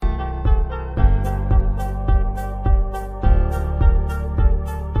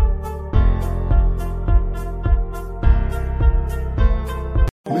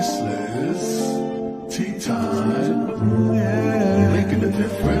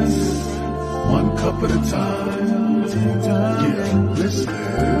cup at a time. Yeah, this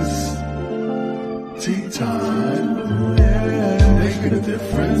is tea time. Yeah, making a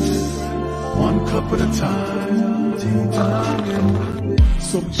difference. One cup at a time. Tea time.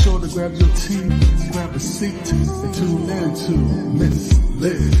 So be sure to grab your tea, grab a seat, and tune in to Miss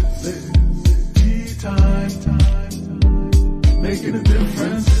Liz. Tea time. Making a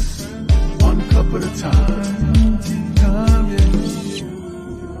difference. One cup at a time. Tea time. Tea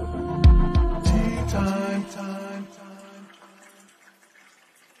time.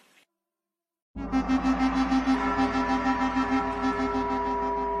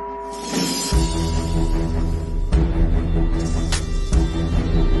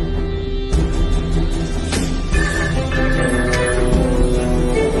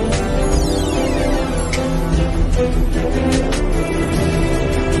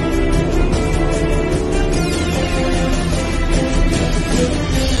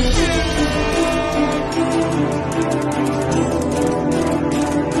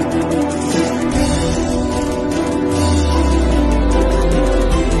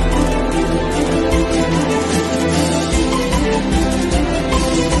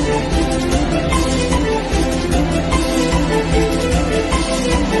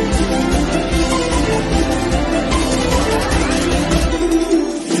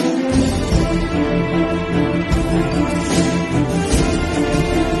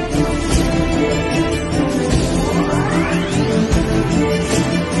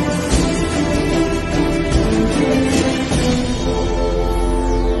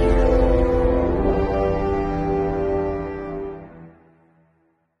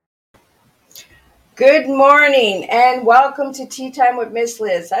 Good morning and welcome to Tea Time with Miss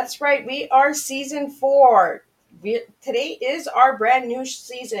Liz. That's right, we are season 4. Today is our brand new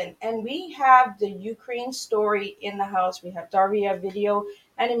season and we have the Ukraine story in the house. We have Darvideo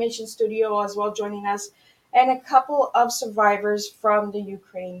animation studio as well joining us and a couple of survivors from the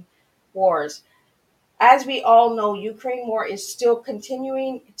Ukraine wars. As we all know, Ukraine war is still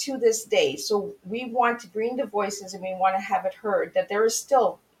continuing to this day. So we want to bring the voices and we want to have it heard that there is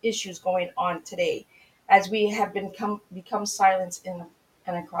still issues going on today as we have become silenced in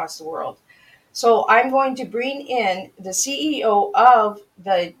and across the world. So I'm going to bring in the CEO of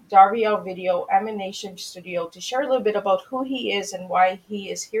the Darvideo Animation Studio to share a little bit about who he is and why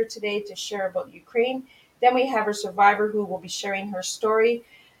he is here today to share about Ukraine. Then we have a survivor who will be sharing her story.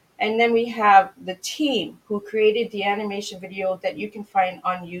 And then we have the team who created the animation video that you can find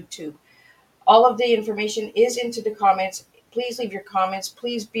on YouTube. All of the information is into the comments. Please leave your comments.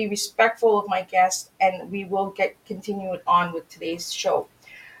 Please be respectful of my guests, and we will continue on with today's show.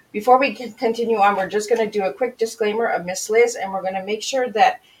 Before we continue on, we're just going to do a quick disclaimer of Miss Liz, and we're going to make sure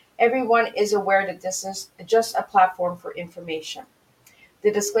that everyone is aware that this is just a platform for information.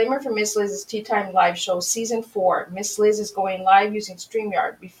 The disclaimer for Miss Liz's Tea Time Live Show Season 4. Miss Liz is going live using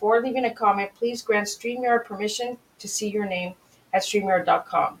StreamYard. Before leaving a comment, please grant StreamYard permission to see your name at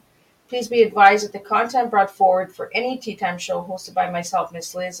StreamYard.com. Please be advised that the content brought forward for any Tea Time show hosted by myself,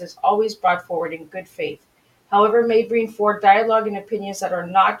 Miss Liz, is always brought forward in good faith. However, it may bring forward dialogue and opinions that are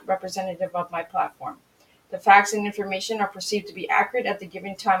not representative of my platform. The facts and information are perceived to be accurate at the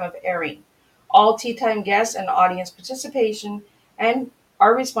given time of airing. All Tea Time guests and audience participation and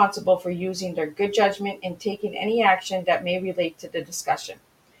are responsible for using their good judgment in taking any action that may relate to the discussion.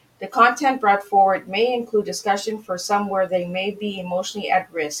 The content brought forward may include discussion for some where they may be emotionally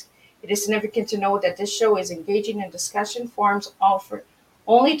at risk. It is significant to note that this show is engaging in discussion forums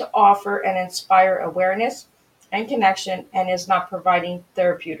only to offer and inspire awareness and connection and is not providing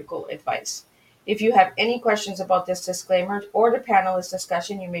therapeutical advice. If you have any questions about this disclaimer or the panelist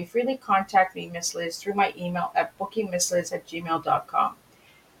discussion, you may freely contact me, Miss Liz, through my email at bookingmissliz@gmail.com.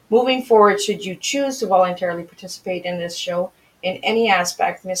 Moving forward, should you choose to voluntarily participate in this show in any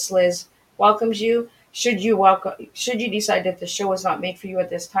aspect, Miss Liz welcomes you. Should you decide that the show is not made for you at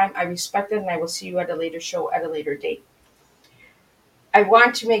this time, I respect it and I will see you at a later show at a later date. I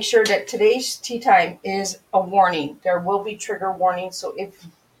want to make sure that today's Tea Time is a warning. There will be trigger warnings, so if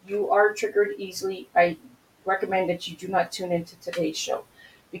you are triggered easily, I recommend that you do not tune into today's show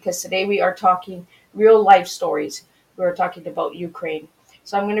because today we are talking real life stories. We are talking about Ukraine.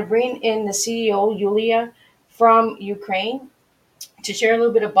 So I'm going to bring in the CEO, Yulia, from Ukraine to share a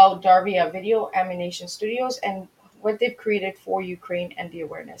little bit about Darvideo Animation Studios and what they've created for Ukraine and the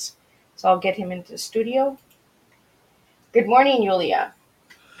awareness. So I'll get him into the studio. Good morning, Yulia.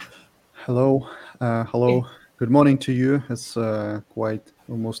 Hello. Good morning to you. It's quite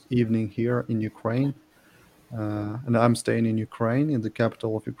almost evening here in Ukraine. And I'm staying in Ukraine, in the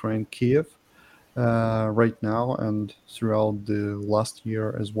capital of Ukraine, Kiev. Right now and throughout the last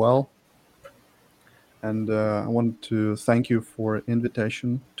year as well. and I want to thank you for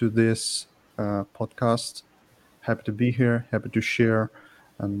invitation to this podcast. Happy to be here, happy to share,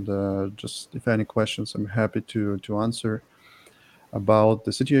 and just if any questions, I'm happy to answer about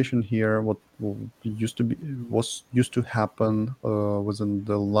the situation here. What used to be was used to happen within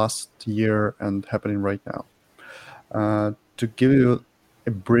the last year and happening right now. To give you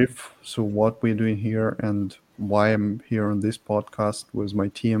a brief, so what we're doing here and why I'm here on this podcast with my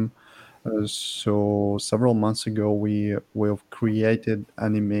team. So several months ago, we've created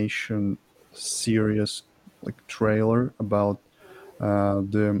animation series like trailer about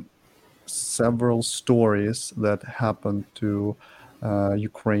the several stories that happened to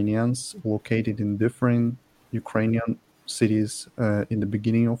Ukrainians located in different Ukrainian cities in the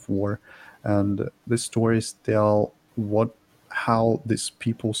beginning of war, and the stories tell what how these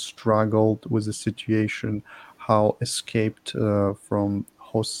people struggled with the situation, how escaped from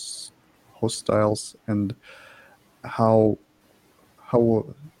hostiles, and how how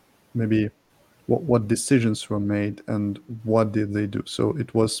maybe what decisions were made and what did they do. So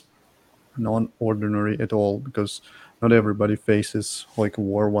it was non-ordinary at all because not everybody faces like a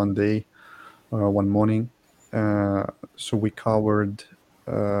war one day, one morning. Uh, so we covered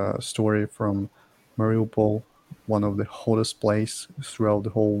a story from Mariupol, one of the hottest place throughout the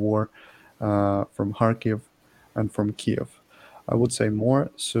whole war, from Kharkiv, and from Kiev. I would say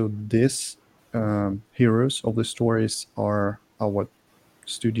more. So these heroes of the stories are our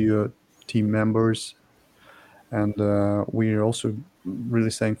studio team members, and we're also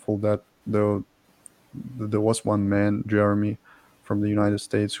really thankful that there was one man, Jeremy, from the United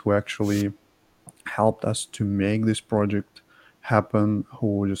States, who actually helped us to make this project happen,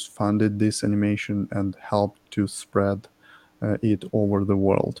 who just funded this animation and helped to spread it over the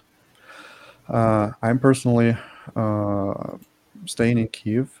world. I'm personally uh, staying in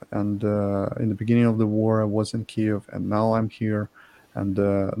Kiev, and in the beginning of the war, I was in Kiev, and now I'm here, and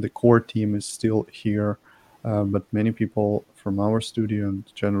the core team is still here. But many people from our studio and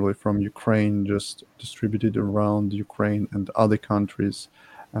generally from Ukraine just distributed around Ukraine and other countries,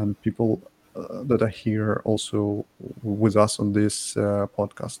 and people that are here also with us on this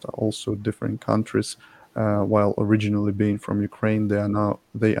podcast are also different countries. While originally being from Ukraine, they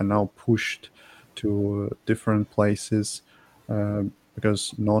are now pushed to different places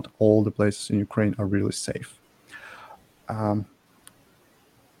because not all the places in Ukraine are really safe. Um,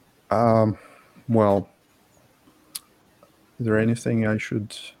 um, well, is there anything I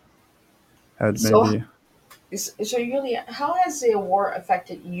should add? So, Maybe so Yulia, how has the war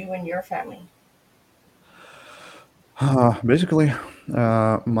affected you and your family? basically,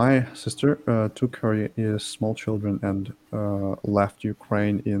 my sister took her small children and left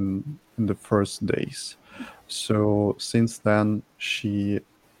Ukraine in the first days. So since then, she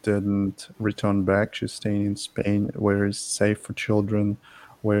didn't return back. She's staying in Spain, where it's safe for children,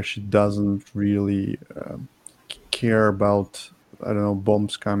 where she doesn't really care about, I don't know,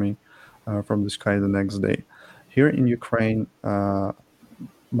 bombs coming from the sky the next day. Here in Ukraine,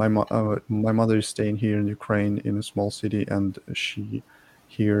 my mother is staying here in Ukraine in a small city, and she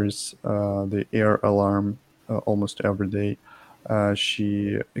hears the air alarm almost every day.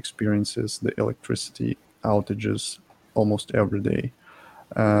 She experiences the electricity outages almost every day.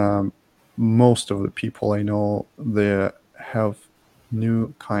 um, Most of the people I know, they have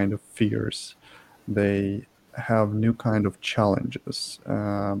new kind of fears. They have new kind of challenges,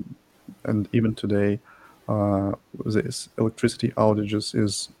 and even today, this electricity outages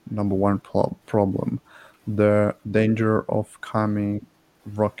is number one problem. The danger of coming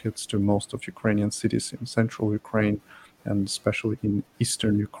rockets to most of Ukrainian cities in central Ukraine and especially in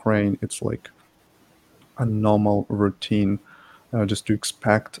eastern Ukraine, it's like a normal routine, just to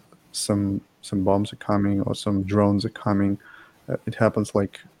expect some bombs are coming or some drones are coming. It happens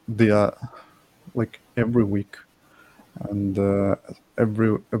like every week, and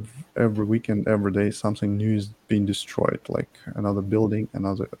every weekend, every day, something new is being destroyed, like another building,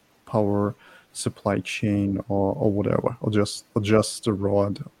 another power supply chain, or whatever, or just a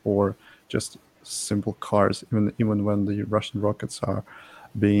road, or just simple cars. Even when the Russian rockets are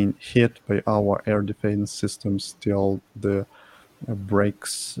being hit by our air defense systems, still the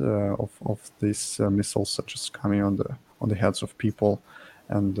breaks of these missiles are just coming on the heads of people,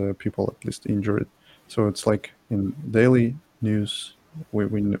 and people at least injured. So it's like in daily news, we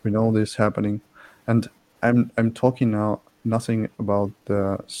know this happening, and I'm talking now nothing about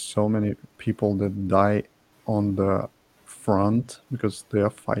the so many people that die on the front because they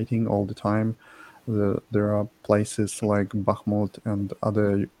are fighting all the time. There are places like Bakhmut and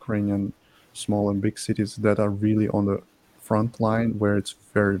other Ukrainian small and big cities that are really on the front line where it's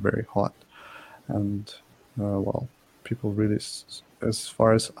very, very hot. and well, people really, as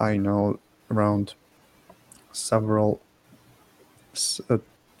far as I know, around several s- uh,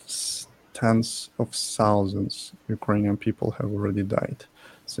 tens of thousands Ukrainian people have already died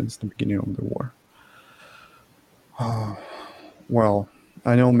since the beginning of the war. Well,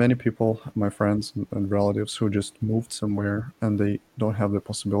 I know many people, my friends and relatives, who just moved somewhere and they don't have the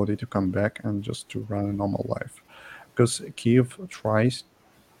possibility to come back and just to run a normal life. Because Kiev tries,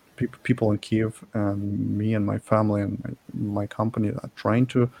 people in Kiev and me and my family and my company are trying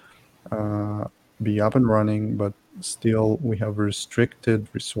to uh, be up and running, but still we have restricted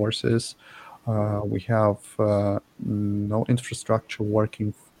resources. We have no infrastructure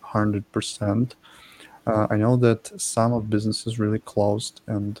working 100%. I know that some of businesses really closed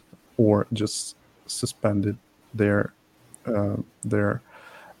and or just suspended their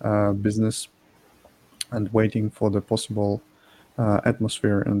business and waiting for the possible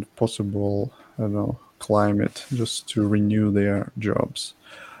atmosphere and possible, I don't know, climate just to renew their jobs.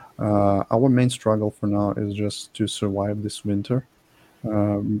 Our main struggle for now is just to survive this winter.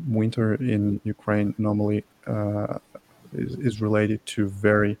 Winter in Ukraine normally is related to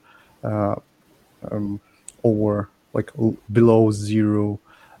very uh, over like below zero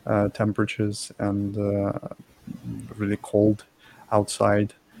temperatures and really cold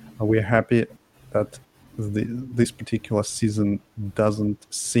outside. We're happy that this particular season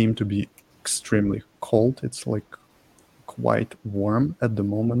doesn't seem to be extremely cold. It's like quite warm at the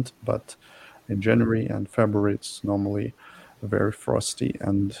moment, but in January and February it's normally very frosty,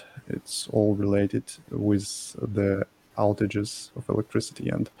 and it's all related with the outages of electricity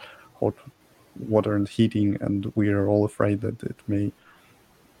and hot water and heating, and we are all afraid that it may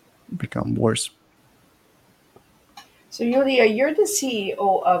become worse. So, Yulia, you're the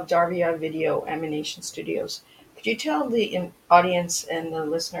CEO of Darvia Video Animation Studios. Could you tell the audience and the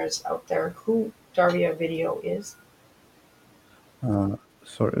listeners out there who Darvia Video is? Uh,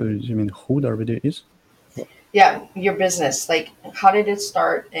 sorry, you mean who Darvideo is? Yeah, your business. Like, how did it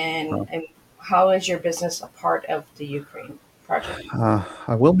start, Uh, and how is your business a part of the Ukraine project?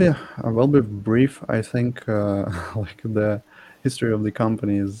 I will be brief. I think like the history of the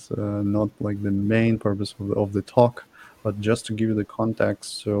company is not like the main purpose of the talk, but just to give you the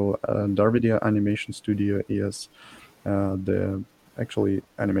context. So Darvideo Animation Studio is the actually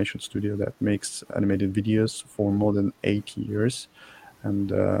animation studio that makes animated videos for more than 8 years, and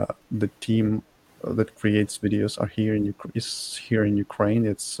the team that creates videos are here in is here in Ukraine.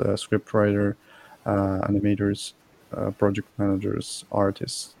 It's scriptwriter, animators, project managers,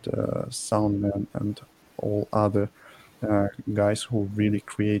 artists, sound man, and all other guys who are really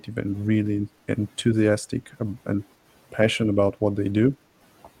creative and really enthusiastic and passionate about what they do.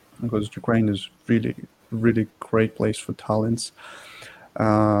 Because Ukraine is really great place for talents,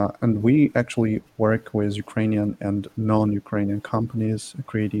 and we actually work with Ukrainian and non-Ukrainian companies,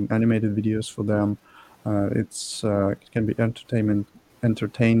 creating animated videos for them. It can be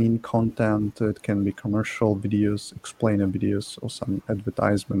entertaining content. It can be commercial videos, explainer videos, or some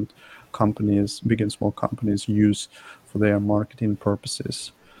advertisement companies, big and small companies use for their marketing purposes.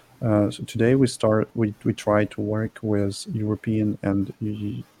 So today we try to work with European and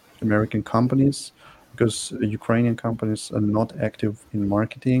American companies, because Ukrainian companies are not active in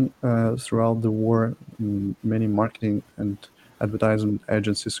marketing throughout the war. Many marketing and advertisement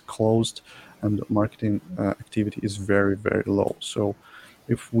agencies closed, and marketing activity is very low. So,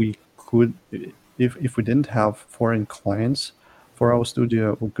 if we could, if we didn't have foreign clients for our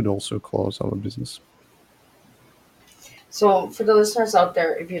studio, we could also close our business. So, for the listeners out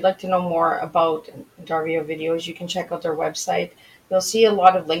there, if you'd like to know more about Darvia Videos, you can check out their website. You'll see a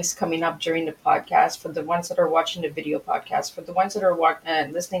lot of links coming up during the podcast for the ones that are watching the video podcast. For the ones that are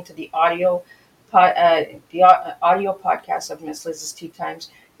listening to the audio podcast of Miss Liz's Tea Times,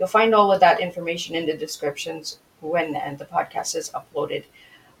 you'll find all of that information in the descriptions when the podcast is uploaded.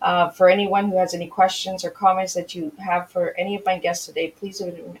 For anyone who has any questions or comments that you have for any of my guests today, please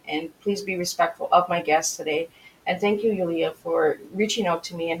be respectful of my guests today. And thank you, Yulia, for reaching out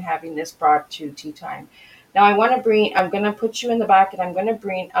to me and having this brought to Tea Time. Now, I'm going to put you in the back, and I'm going to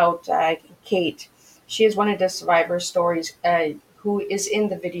bring out Kate. She is one of the survivor stories who is in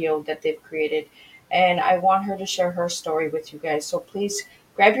the video that they've created. And I want her to share her story with you guys. So please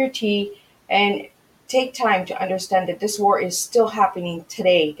grab your tea and take time to understand that this war is still happening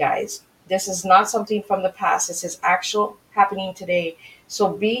today, guys. This is not something from the past. This is actual happening today.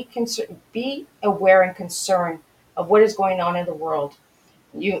 So be aware and concerned of what is going on in the world.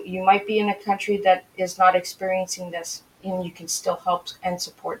 You might be in a country that is not experiencing this, and you can still help and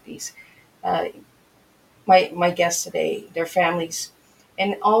support these. Uh, my guests today, their families, and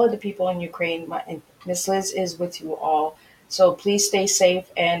all of the people in Ukraine. And Miss Liz is with you all. So please stay safe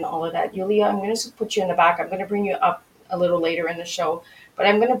and all of that. Yulia, I'm going to put you in the back. I'm going to bring you up a little later in the show, but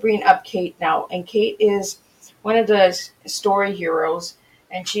I'm going to bring up Kate now. And Kate is one of the story heroes,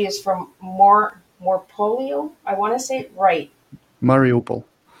 and she is from Morpolio. I want to say it right, Mariupol.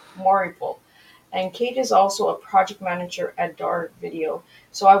 Mariupol. And Kate is also a project manager at Darvideo.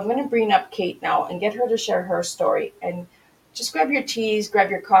 So I'm going to bring up Kate now and get her to share her story. And just grab your teas, grab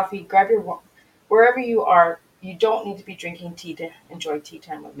your coffee, grab your wherever you are. You don't need to be drinking tea to enjoy tea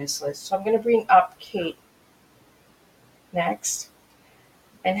time with Miss Liz. So I'm going to bring up Kate next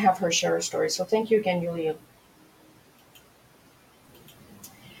and have her share her story. So thank you again, Yulia.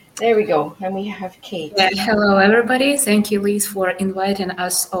 There we go. And we have Kate. Yeah, hello everybody. Thank you, Liz, for inviting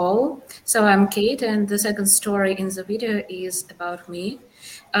us all. So I'm Kate, and the second story in the video is about me.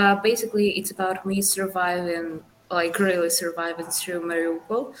 Basically, it's about me surviving, like really surviving through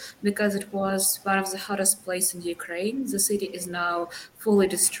Mariupol, because it was one of the hottest places in Ukraine. The city is now fully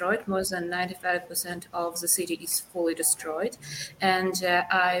destroyed. More than 95% of the city is fully destroyed. And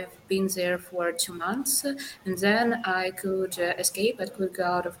I've been there for 2 months, and then I could escape. I could go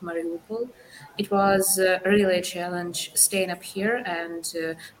out of Mariupol. It was really a challenge staying up here and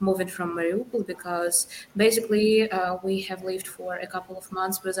moving from Mariupol because basically we have lived for a couple of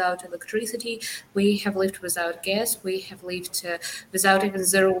months without electricity. We have lived without gas. We have lived without even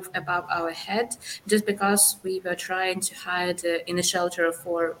the roof above our head just because we were trying to hide in a shelter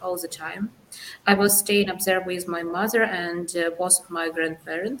for all the time. I was staying up there with my mother and both of my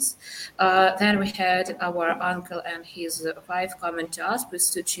grandparents. Then we had our uncle and his wife coming to us with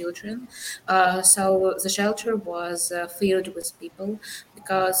 2 children. So the shelter was filled with people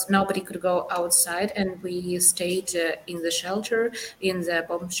because nobody could go outside, and we stayed in the shelter, in the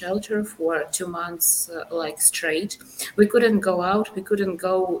bomb shelter for 2 months, like straight. We couldn't go out. We couldn't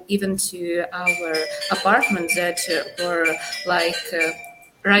go even to our apartments that were like.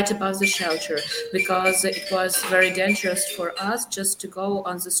 Right above the shelter because it was very dangerous for us just to go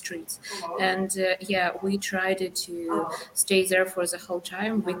on the streets. And yeah, we tried to stay there for the whole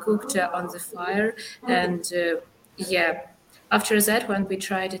time. We cooked on the fire, and yeah, after that, when we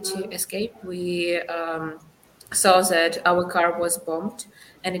tried to escape, we saw that our car was bombed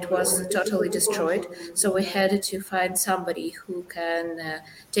and it was totally destroyed. So we had to find somebody who can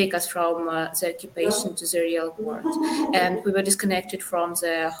take us from the occupation to the real world. And we were disconnected from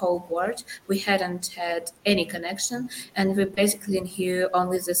the whole world. We hadn't had any connection, and we basically knew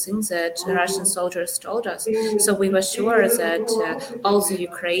only the things that Russian soldiers told us. So we were sure that all the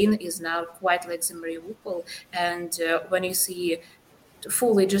Ukraine is now quite like the Mariupol. And when you see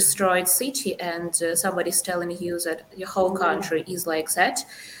fully destroyed city and somebody's telling you that your whole country is like that,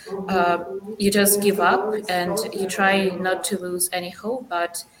 you just give up and you try not to lose any hope,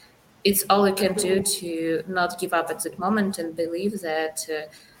 but it's all you can do to not give up at that moment and believe that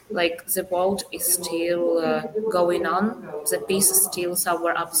like the world is still going on, the peace is still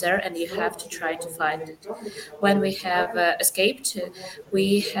somewhere up there, and you have to try to find it. When we have escaped,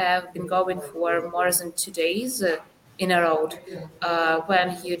 we have been going for more than 2 days in a road.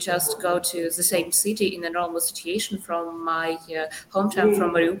 When you just go to the same city in a normal situation from my hometown,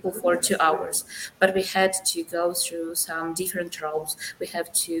 from Mariupol, for 2 hours. But we had to go through some different roads. We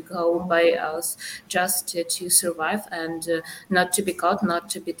have to go by us just to survive and not to be caught, not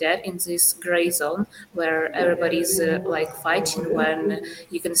to be dead in this gray zone where everybody's like fighting, when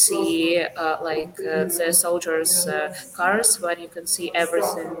you can see the soldiers' cars, when you can see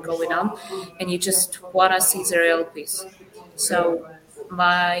everything going on, and you just want to see the real peace. So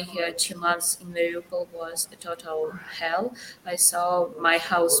my 2 months in Mariupol was a total hell. I saw my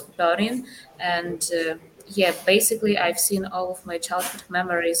house burning, and yeah, basically I've seen all of my childhood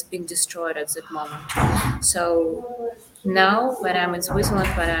memories being destroyed at that moment. So now, when I'm in Switzerland,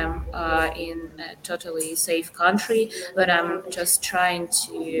 when I'm in a totally safe country, when I'm just trying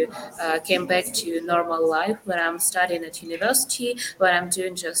to came back to normal life, when I'm studying at university, when I'm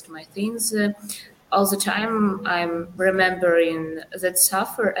doing just my things, all the time I'm remembering that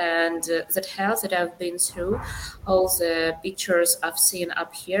suffer and that hell that I've been through, all the pictures I've seen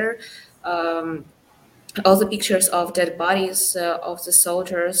up here. Um, all the pictures of dead bodies of the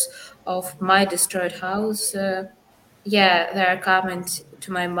soldiers, of my destroyed house, yeah, they are coming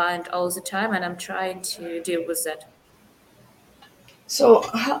to my mind all the time, and I'm trying to deal with that. So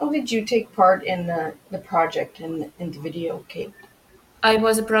how did you take part in the project in the video, Kate? I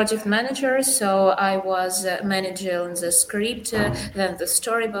was a project manager, so I was managing the script, then the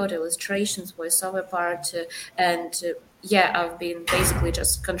storyboard, illustrations, voiceover part, and yeah, I've been basically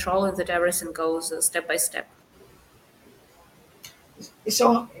just controlling that everything goes step by step.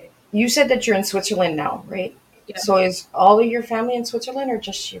 So you said that you're in Switzerland now, right? Yeah. So is all of your family in Switzerland or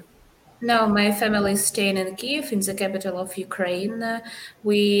just you? No, my family is staying in Kiev, in the capital of Ukraine.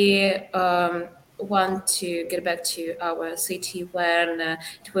 We want to get back to our city when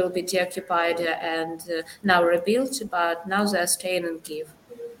it will be deoccupied and now rebuilt, but now they're staying in Kiev.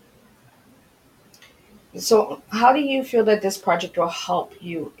 So how do you feel that this project will help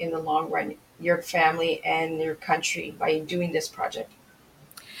you in the long run, your family and your country by doing this project?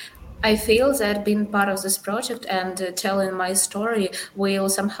 I feel that being part of this project and telling my story will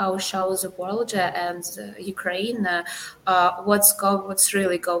somehow show the world and Ukraine what's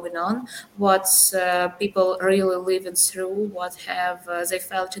really going on, what's people really living through, what have they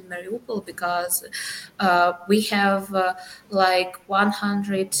felt in Mariupol, because we have like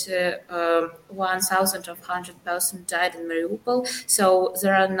 1,000 of 100,000 died in Mariupol. So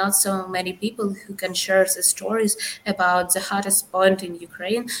there are not so many people who can share the stories about the hottest point in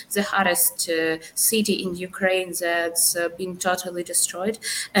Ukraine, the hottest city in Ukraine that's been totally destroyed.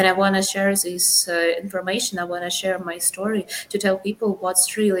 And I want to share this information. I want to share my story to tell people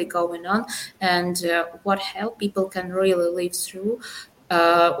what's really going on and what help people can really live through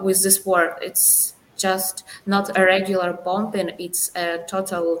with this war. It's just not a regular bombing, it's a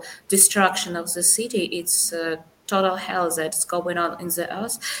total destruction of the city. It's total hell that's going on in the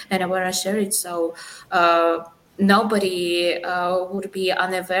earth. And I want to share it so nobody would be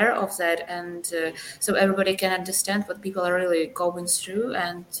unaware of that. And so everybody can understand what people are really going through.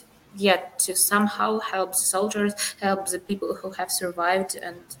 And yet to somehow help the soldiers, help the people who have survived,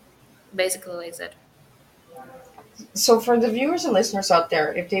 and basically like that. So for the viewers and listeners out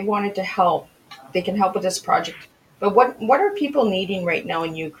there, if they wanted to help, they can help with this project. But what are people needing right now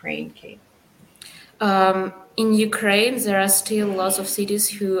in Ukraine, Kate? In Ukraine, there are still lots of cities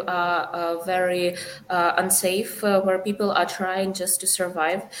who are very unsafe, where people are trying just to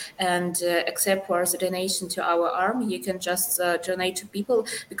survive. And except for the donation to our army, you can just donate to people,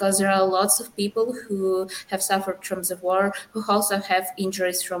 because there are lots of people who have suffered from the war, who also have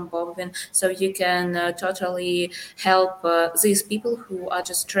injuries from bombing. So you can totally help these people who are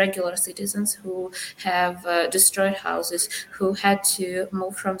just regular citizens who have destroyed houses, who had to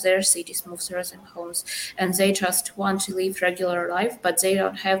move from their cities, move to their homes, and they just want to live regular life, but they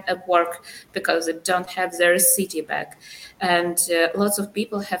don't have a work because they don't have their city back. And lots of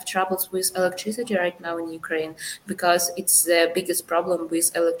people have troubles with electricity right now in Ukraine, because it's the biggest problem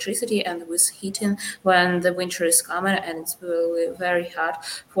with electricity and with heating when the winter is coming, and it's really very hard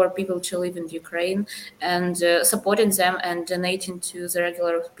for people to live in Ukraine. And supporting them and donating to the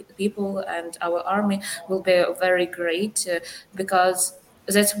regular people and our army will be very great, because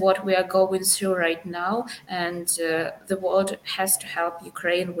that's what we are going through right now, and the world has to help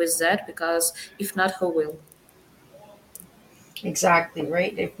Ukraine with that, because if not, who will? Exactly,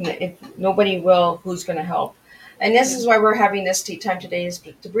 right? If nobody will, who's going to help? And this Yeah. is why we're having this tea time today, is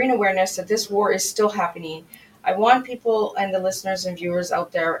to bring awareness that this war is still happening. I want people and the listeners and viewers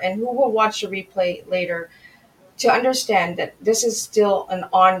out there, and who will watch the replay later, to understand that this is still an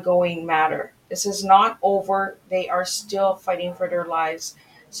ongoing matter. This is not over. They are still fighting for their lives.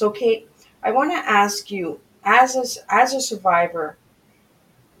 So, Kate, I want to ask you, as a survivor,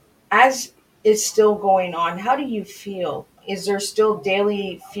 as it's still going on, how do you feel? Is there still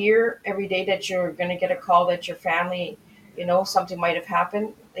daily fear every day that you're going to get a call that your family, something might have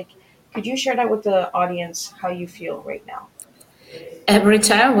happened? Like, could you share that with the audience, how you feel right now? Every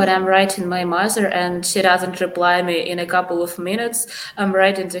time when I'm writing my mother and she doesn't reply me in a couple of minutes, I'm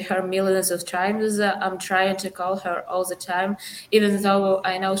writing to her millions of times. I'm trying to call her all the time, even though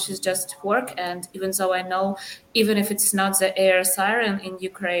I know she's just at work, and even though I know, even if it's not the air siren in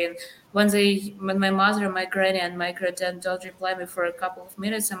Ukraine, when my mother, my granny, and my great aunt don't reply me for a couple of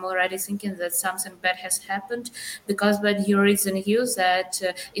minutes, I'm already thinking that something bad has happened. Because when you read the news that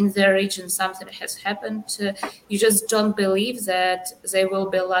in their region something has happened, you just don't believe that they will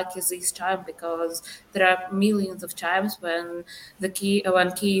be lucky this time, because there are millions of times when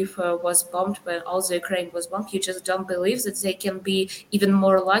Kiev was bombed, when all the Ukraine was bombed, you just don't believe that they can be even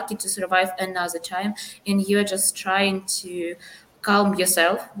more lucky to survive another time, and you're just trying to calm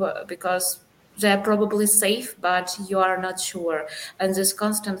yourself, because they're probably safe, but you are not sure. And this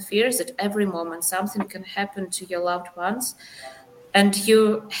constant fear that every moment something can happen to your loved ones, and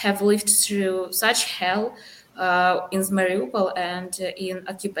you have lived through such hell in Mariupol and in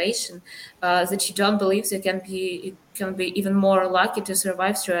occupation, that you don't believe you can be even more lucky to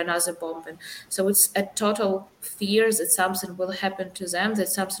survive through another bombing. So it's a total fear that something will happen to them, that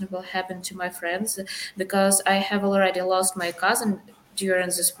something will happen to my friends, because I have already lost my cousin during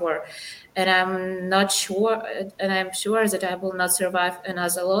this war, and I'm sure that I will not survive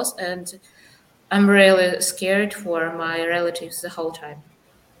another loss, and I'm really scared for my relatives the whole time.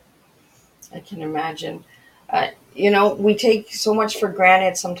 I can imagine. We take so much for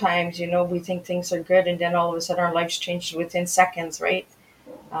granted sometimes. We think things are good, and then all of a sudden our lives change within seconds, right?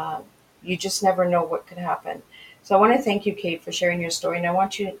 Uh, you just never know what could happen. So I want to thank you, Kate, for sharing your story, and I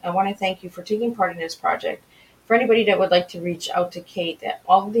want to thank you for taking part in this project. For anybody that would like to reach out to Kate,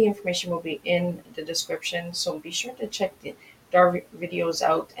 all of the information will be in the description. So be sure to check the Dar videos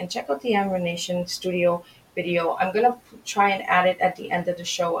out and check out the Animation Studio video. I'm gonna try and add it at the end of the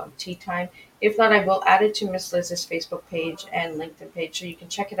show of Tea Time. If not, I will add it to Miss Liz's Facebook page and LinkedIn page, so you can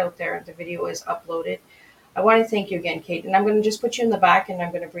check it out there. The video is uploaded. I want to thank you again, Kate. And I'm going to just put you in the back and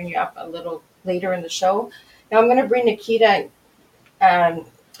I'm going to bring you up a little later in the show. Now I'm going to bring Nikita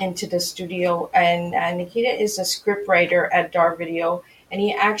into the studio. And Nikita is a script writer at Darvideo. And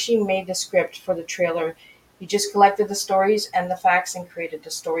he actually made the script for the trailer. He just collected the stories and the facts and created the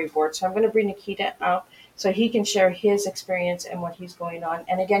storyboard. So I'm going to bring Nikita out so he can share his experience and what he's going on.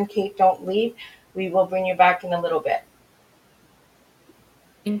 And again, Kate, don't leave. We will bring you back in a little bit.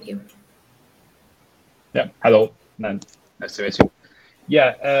 Thank you. Yeah, hello, and nice to meet you.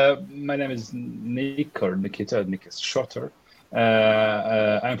 Yeah, my name is Nick, or Nikita. Nick is shorter.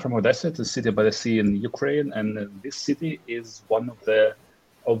 I'm from Odessa, the city by the sea in Ukraine, and this city is one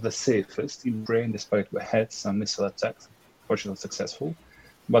of the safest in Ukraine, despite we had some missile attacks, fortunately successful.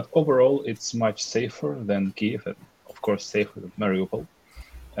 But overall, it's much safer than Kiev, and of course safer than Mariupol.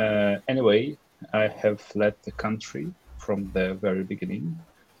 Anyway, I have led the country from the very beginning,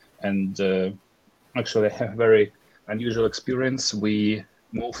 and actually, I have a very unusual experience. We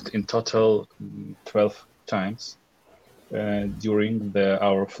moved in total 12 times during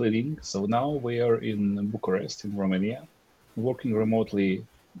our fleeing. So now we are in Bucharest, in Romania, working remotely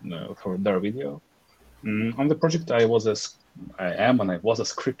for Darvideo. On the project, I was a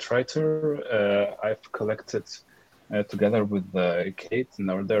script writer. I've collected together with Kate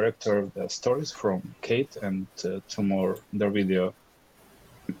and our director the stories from Kate and two more Darvideo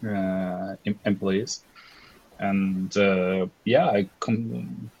employees, and I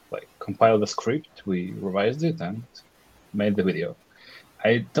compiled the script, we revised it, and made the video.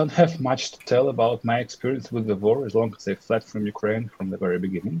 I don't have much to tell about my experience with the war, as long as I fled from Ukraine from the very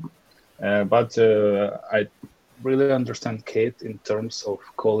beginning. But I really understand Kate in terms of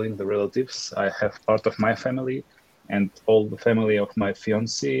calling the relatives. I have part of my family, and all the family of my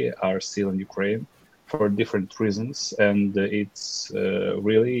fiancé are still in Ukraine for different reasons, and it's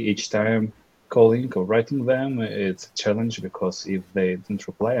really each time calling or writing them, it's a challenge, because if they don't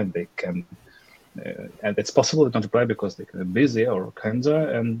reply, and they can, and it's possible they don't reply because they can be busy or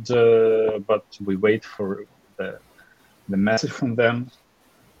kinda, and but we wait for the message from them.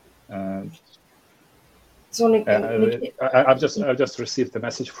 So I've just received a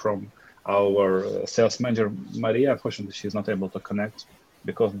message from our sales manager Maria. Unfortunately, she's not able to connect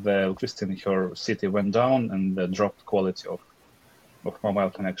because the electricity in her city went down and the dropped quality of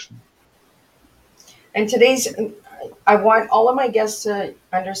mobile connection. And I want all of my guests to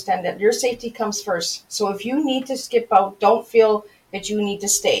understand that your safety comes first. So if you need to skip out, don't feel that you need to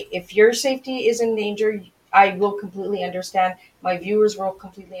stay. If your safety is in danger, I will completely understand. My viewers will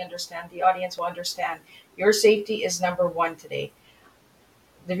completely understand. The audience will understand. Your safety is number one today.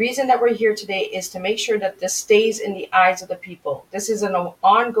 The reason that we're here today is to make sure that this stays in the eyes of the people. This is an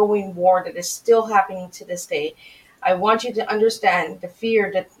ongoing war that is still happening to this day. I want you to understand the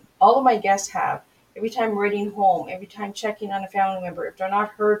fear that all of my guests have. Every time writing home, every time checking on a family member, if they're not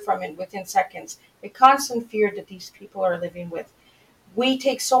heard from it within seconds, the constant fear that these people are living with. We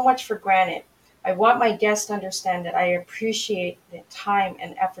take so much for granted. I want my guests to understand that I appreciate the time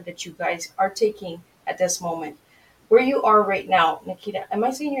and effort that you guys are taking at this moment. Where you are right now, Nikita, am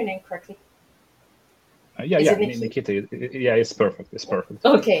I saying your name correctly? Nikita. Yeah, it's perfect. It's perfect.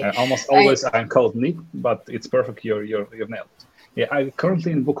 Okay. Almost always I'm called Nick, but it's perfect. You've nailed it. Yeah, I'm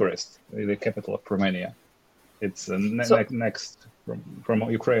currently in Bucharest, the capital of Romania. It's next from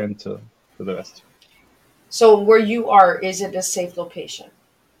Ukraine to the west. So where you are, is it a safe location?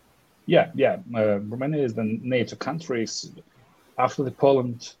 Yeah. Romania is the NATO country. After the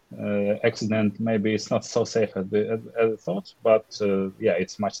Poland accident, maybe it's not so safe as I thought, but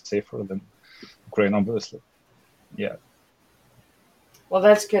it's much safer than Ukraine, obviously. Yeah. Well,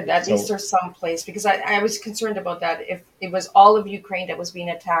 that's good. At least there's some place, because I was concerned about that. If it was all of Ukraine that was being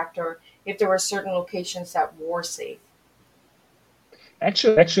attacked, or if there were certain locations that were safe.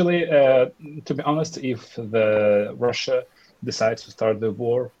 Actually, to be honest, if the Russia decides to start the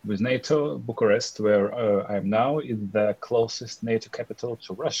war with NATO. Bucharest, where I am now, is the closest NATO capital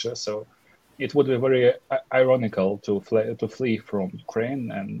to Russia. So it would be very ironical to flee from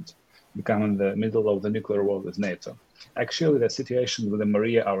Ukraine and become in the middle of the nuclear war with NATO. Actually, the situation with the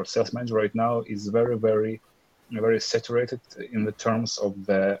Maria, our sales manager right now, is very saturated in the terms of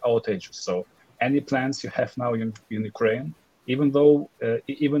the outages. So any plans you have now in Ukraine, even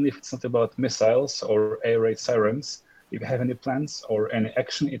if it's not about missiles or air raid sirens, if you have any plans or any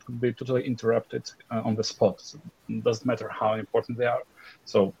action, it would be totally interrupted on the spot. So it doesn't matter how important they are.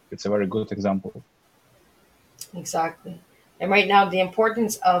 So it's a very good example. Exactly. And right now, the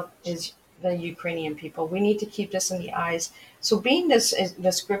importance of is the Ukrainian people. We need to keep this in the eyes. So, being this is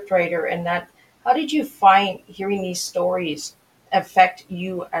the script writer, and that, how did you find hearing these stories affect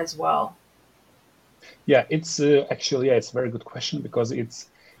you as well? Yeah, it's actually, yeah, it's a very good question because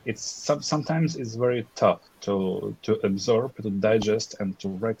sometimes it's very tough to absorb, to digest, and to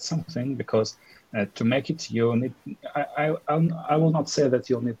write something because to make it you need. I will not say that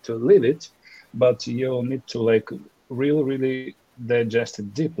you'll need to live it, but you'll need to like really digest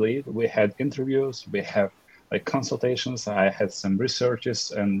it deeply. We had interviews, we have like consultations. I had some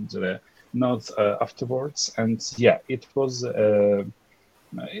researches and notes afterwards, and yeah, it was.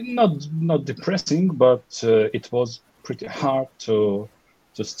 Not depressing, but it was pretty hard to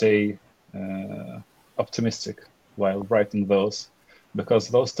stay optimistic while writing those, because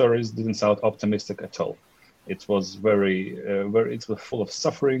those stories didn't sound optimistic at all. It was very it was full of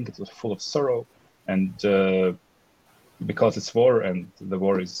suffering, it was full of sorrow, and because it's war, and the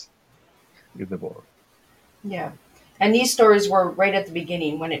war is the war. Yeah. And these stories were right at the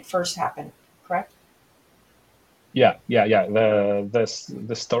beginning when it first happened, correct? Yeah.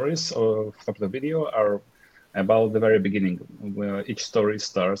 The stories of the video are about the very beginning, where each story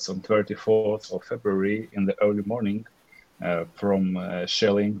starts on 24th of February in the early morning, from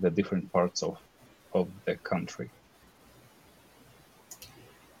shelling the different parts of the country.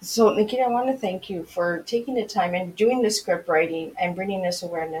 So, Nikita, I want to thank you for taking the time and doing the script writing and bringing this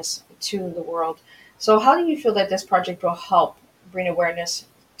awareness to the world. So, how do you feel that this project will help bring awareness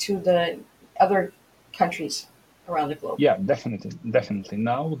to the other countries around the globe? Yeah, definitely.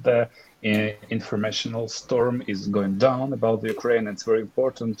 Now the informational storm is going down about the Ukraine. It's very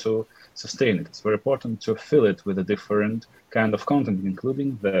important to sustain it. It's very important to fill it with a different kind of content,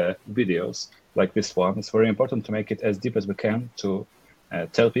 including the videos like this one. It's very important to make it as deep as we can to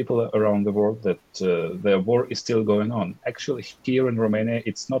tell people around the world that the war is still going on. Actually, here in Romania,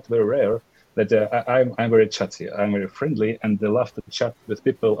 it's not very rare that I'm very chatty, I'm very friendly, and they love to chat with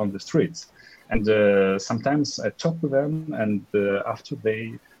people on the streets. And sometimes I talk with them, and after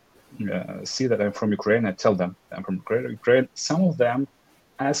they see that I'm from Ukraine, I tell them I'm from Ukraine. Some of them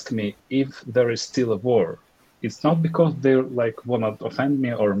ask me if there is still a war. It's not because they like want to offend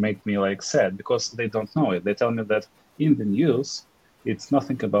me or make me like sad, because they don't know it. They tell me that in the news, it's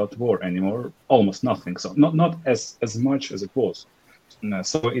nothing about war anymore, almost nothing. So not as much as it was.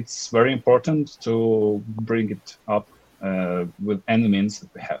 So it's very important to bring it up with any means that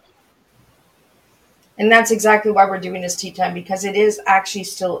we have. And that's exactly why we're doing this tea time, because it is actually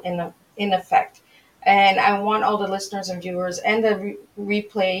still in effect. And I want all the listeners and viewers and the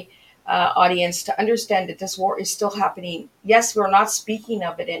replay audience to understand that this war is still happening. Yes, we're not speaking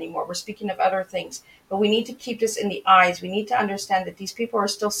of it anymore. We're speaking of other things, but we need to keep this in the eyes. We need to understand that these people are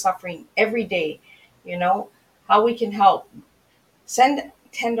still suffering every day. You know how we can help. Send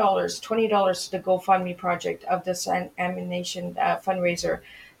 $10, $20 to the GoFundMe project of this ammunition fundraiser.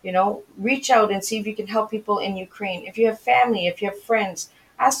 Reach out and see if you can help people in Ukraine. If you have family, if you have friends,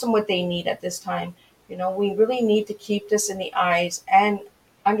 ask them what they need at this time. We really need to keep this in the eyes and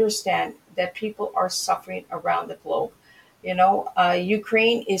understand that people are suffering around the globe.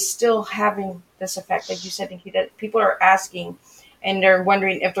 Ukraine is still having this effect, like you said, Nikita. People are asking, and they're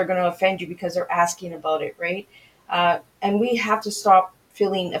wondering if they're going to offend you because they're asking about it, right? And we have to stop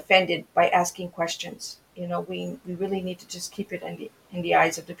feeling offended by asking questions. We really need to just keep it in the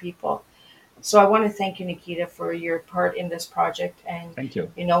eyes of the people. So I want to thank you, Nikita, for your part in this project and Thank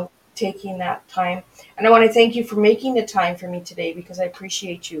you. taking that time. And I want to thank you for making the time for me today, because I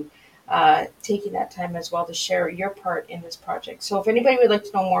appreciate you taking that time as well to share your part in this project. So if anybody would like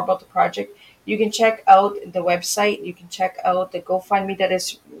to know more about the project, you can check out the website. You can check out the GoFundMe that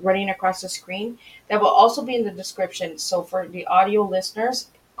is running across the screen. That will also be in the description. So for the audio listeners,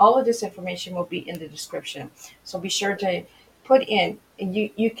 all of this information will be in the description. So be sure to put in, and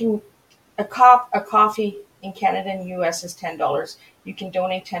you can, a coffee in Canada and US is $10. You can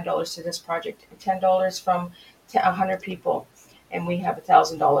donate $10 to this project. $10 from 100 people. and we have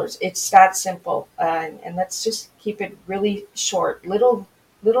 $1,000. It's that simple, and let's just keep it really short. Little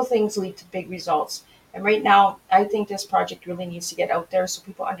things lead to big results. And right now, I think this project really needs to get out there so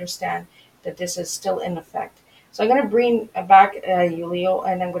people understand that this is still in effect. So I'm going to bring back Julio,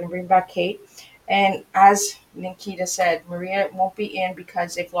 and I'm going to bring back Kate. And as Nikita said, Maria won't be in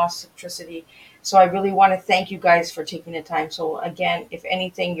because they've lost electricity. So I really want to thank you guys for taking the time. So again, if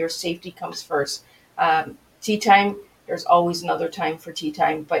anything, your safety comes first. Tea time, there's always another time for tea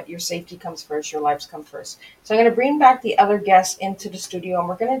time, but your safety comes first, your lives come first. So I'm going to bring back the other guests into the studio, and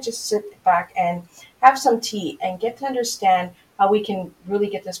we're going to just sit back and have some tea and get to understand how we can really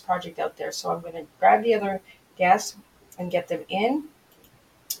get this project out there. So I'm going to grab the other guests and get them in.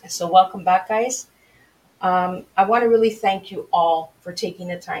 So welcome back, guys. I want to really thank you all for taking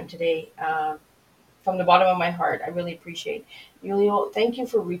the time today. From the bottom of my heart, I really appreciate Julio. Thank you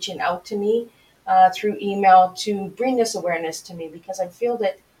for reaching out to me through email to bring this awareness to me because I feel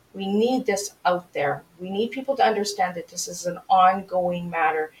that we need this out there. We need people to understand that this is an ongoing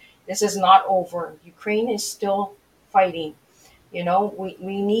matter. This is not over. Ukraine is still fighting. We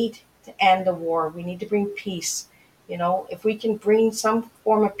need to end the war. We need to bring peace. If we can bring some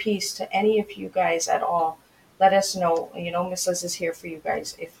form of peace to any of you guys at all, let us know. Miss Liz is here for you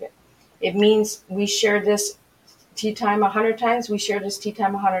guys. If it means we share this tea time 100 times, we share this tea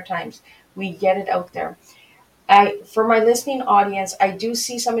time 100 times. We get it out there. For my listening audience, I do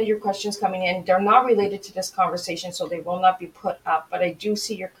see some of your questions coming in. They're not related to this conversation, so they will not be put up, but I do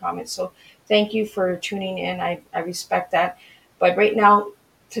see your comments. So thank you for tuning in. I respect that. But right now,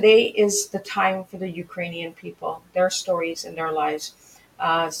 today is the time for the Ukrainian people, their stories and their lives.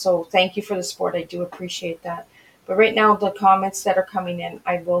 So thank you for the support. I do appreciate that. But right now, the comments that are coming in,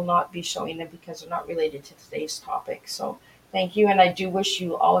 I will not be showing them because they're not related to today's topic. So thank you. And I do wish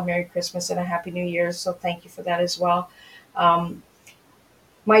you all a Merry Christmas and a Happy New Year. So thank you for that as well. Um,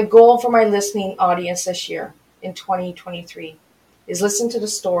 my goal for my listening audience this year in 2023 is listen to the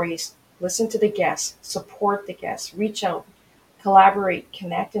stories, listen to the guests, support the guests, reach out, collaborate,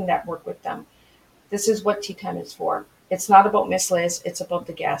 connect, and network with them. This is what Tea Time is for. It's not about Miss Liz, it's about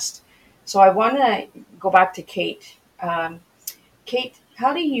the guest. So I want to go back to Kate. Kate,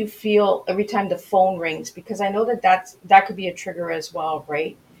 how do you feel every time the phone rings? Because I know that could be a trigger as well,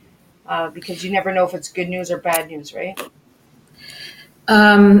 right? Because you never know if it's good news or bad news, right?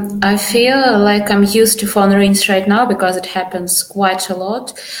 I feel like I'm used to phone rings right now because it happens quite a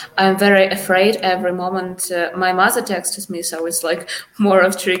lot. I'm very afraid every moment. My mother texts me, so it's like more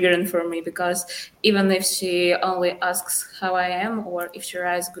of triggering for me because even if she only asks how I am or if she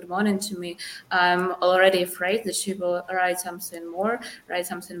writes good morning to me, I'm already afraid that she will write something more, write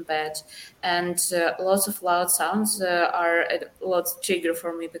something bad. And lots of loud sounds are a lot trigger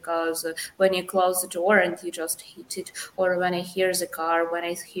for me because when you close the door and you just hit it, or when I hear the car, when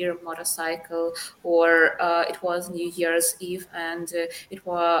I hear motorcycle, or it was New Year's Eve and it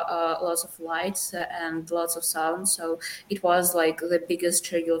were lots of lights and lots of sound. So it was like the biggest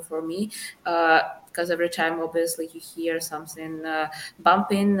trigger for me. Because every time, obviously, you hear something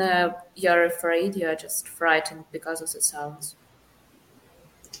bumping, you're afraid, you're just frightened because of the sounds.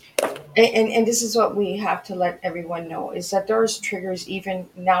 And this is what we have to let everyone know is that there's triggers even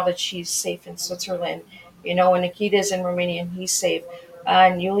now that she's safe in Switzerland. And Nikita is in Romania and he's safe.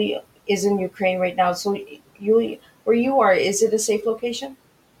 And Yuli is in Ukraine right now. So, Yuli, where you are, is it a safe location?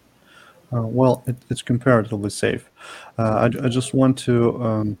 Well, it's comparatively safe. I just want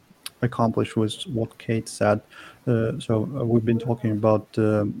to accomplish with what Kate said. So we've been talking about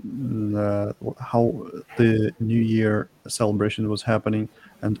how the New Year celebration was happening,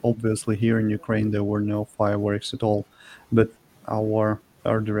 and obviously here in Ukraine there were no fireworks at all. But our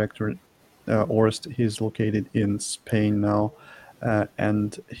director, Orest, he's located in Spain now,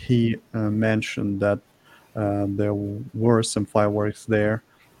 and he mentioned that there were some fireworks there,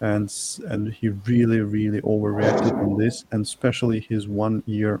 and he really overreacted on this, and especially his 1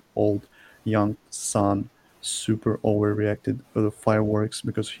 year old young son super overreacted to the fireworks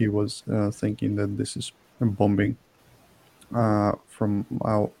because he was thinking that this is bombing. From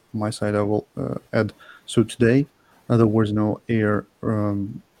my side, I will add. So today there was no air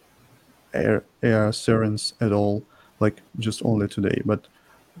sirens at all, like just only today. But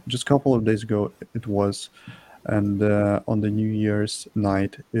just a couple of days ago it was, and on the New Year's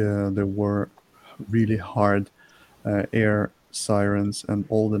night there were really hard air sirens, and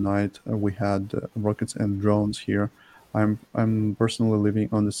all the night we had rockets and drones here. I'm personally living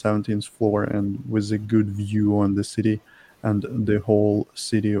on the 17th floor and with a good view on the city, and the whole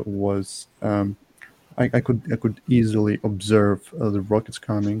city was I could easily observe the rockets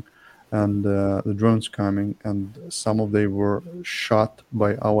coming, and the drones coming, and some of they were shot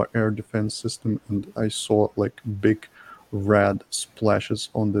by our air defense system, and I saw like big red splashes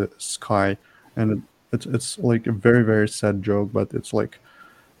on the sky, and it's like a very very sad joke, but it's like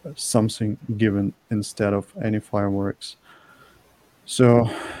something given instead of any fireworks. So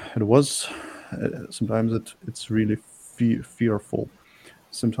it was sometimes it's really fearful.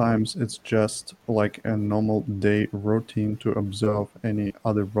 Sometimes it's just like a normal day routine to observe any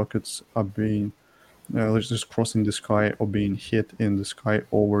other rockets are being like just crossing the sky or being hit in the sky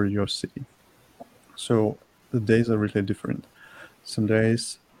over your city. So the days are really different. Some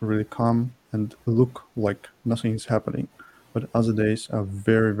days really calm and look like nothing is happening, but other days are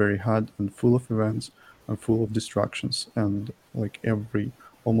very, very hard and full of events and full of distractions. And like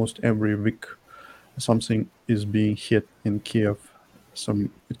almost every week, something is being hit in Kiev.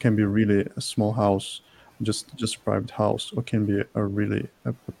 Some it can be really a small house, just a private house, or can be a really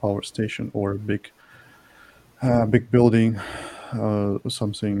a power station or a big building,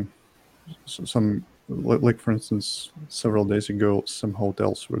 something some like for instance several days ago some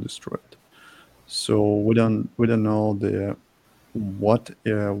hotels were destroyed, so we don't know what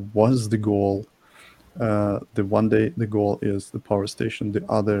was the goal. The one day the goal is the power station, the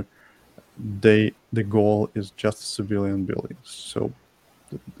other day the goal is just civilian buildings, so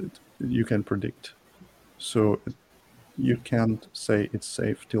you can predict, so you can't say it's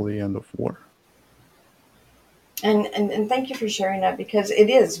safe till the end of war. And thank you for sharing that, because it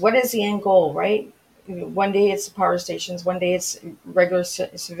is. What is the end goal, right? One day it's the power stations, one day it's regular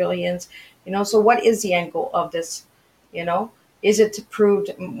civilians. So what is the end goal of this? You know, is it to prove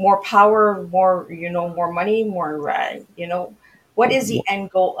more power, more more money, more what is the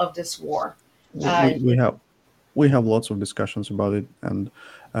end goal of this war? we, we have we have lots of discussions about it, and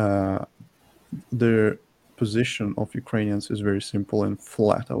uh, the position of Ukrainians is very simple and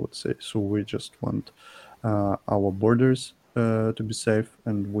flat, I would say. So we just want our borders to be safe,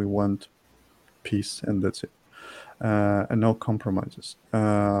 and we want peace, and that's it, and no compromises.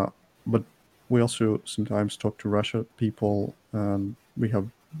 But we also sometimes talk to Russia people. We have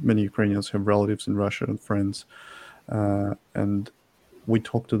many Ukrainians have relatives in Russia and friends, and we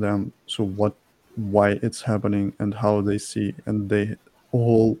talk to them. So why it's happening and how they see, and they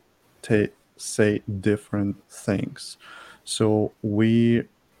all say different things. So we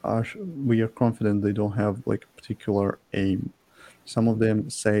are confident they don't have like a particular aim. Some of them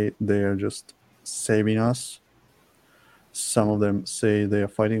say they're just saving us. Some of them say they are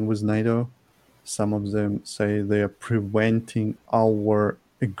fighting with NATO. Some of them say they are preventing our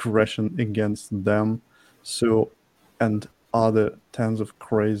aggression against them. So, and other tens of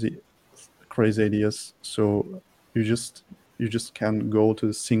crazy ideas. So you just you just can't go to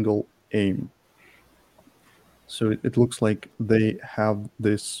a single aim. So it looks like they have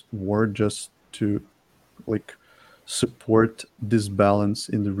this word just to like support this balance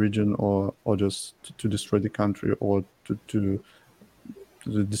in the region, or just to destroy the country, or to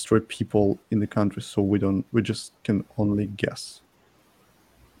destroy people in the country. So we just can only guess.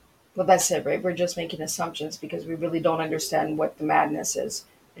 Well, that's it, right? We're just making assumptions because we really don't understand what the madness is.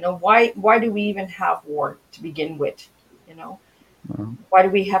 Why do we even have war to begin with? You know, Uh, why do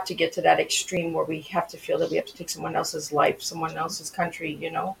we have to get to that extreme where we have to feel that we have to take someone else's life, someone else's country? the,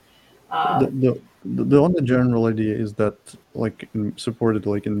 Uh, the only general idea is that like supported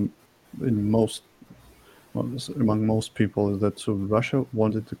like in most among most people is that so Russia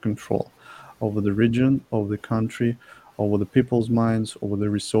wanted to control over the region, over the country, over the people's minds, over the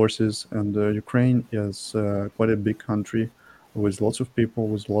resources. And Ukraine is quite a big country with lots of people,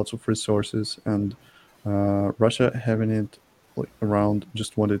 with lots of resources, and Russia having it like around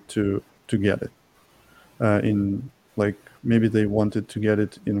just wanted to get it in like maybe they wanted to get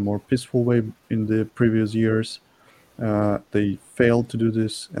it in a more peaceful way in the previous years. They failed to do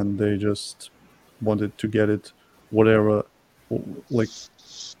this, and they just wanted to get it, whatever,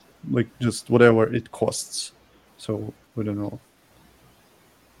 like just whatever it costs. So we don't know.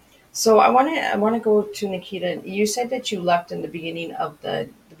 so I want to go to Nikita. You said that you left in the beginning of the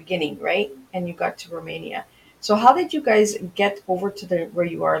beginning, right? And you got to Romania. So how did you guys get over to the where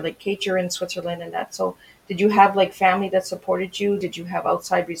you are? Like Kate, you're in Switzerland and that. So did you have like family that supported you? Did you have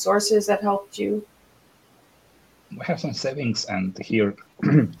outside resources that helped you? We have some savings, and here,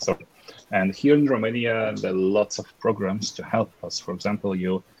 sorry, and here in Romania, there are lots of programs to help us. For example,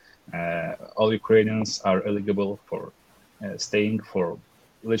 all Ukrainians are eligible for staying for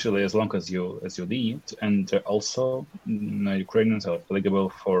literally as long as you need, and also Ukrainians are eligible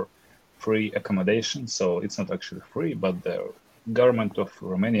for free accommodation. So it's not actually free, but the government of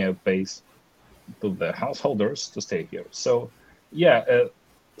Romania pays to the householders to stay here. So yeah.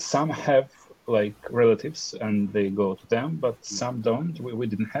 some have like relatives and they go to them, but some don't. We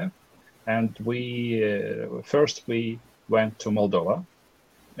didn't have, and we first we went to Moldova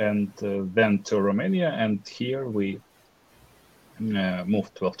and then to Romania, and here we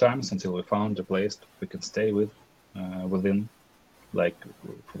moved 12 times until we found a place we can stay with within, like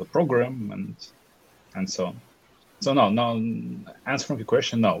for the program and so on. So no, answering your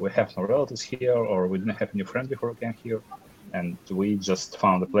question, no, we have no relatives here, or we didn't have any friends before we came here, and we just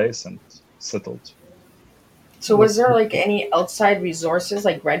found a place and settled. So was there like any outside resources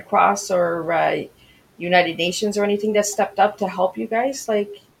like Red Cross or United Nations or anything that stepped up to help you guys, like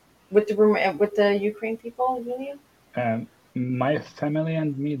with the Ukraine people, Julia? Um, my family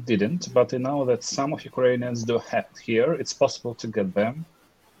and me didn't, but I know that some of Ukrainians do have it here. It's possible to get them.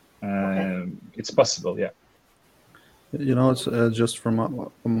 Okay. It's possible, yeah. It's just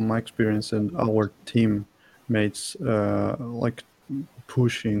from my experience and our teammates, like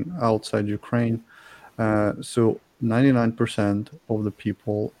pushing outside Ukraine. So 99% of the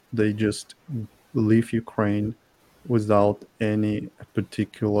people, they just leave Ukraine without any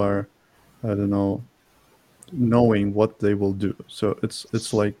particular, I don't know, knowing what they will do. So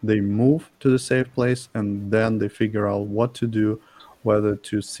it's like they move to the safe place and then they figure out what to do, whether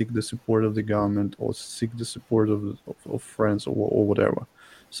to seek the support of the government or seek the support of friends or whatever.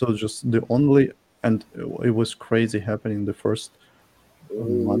 So just the only, and it was crazy happening the first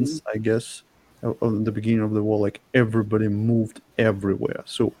months, I guess, of the beginning of the war. Like everybody moved everywhere.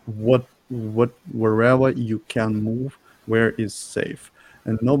 So wherever you can move, where is safe,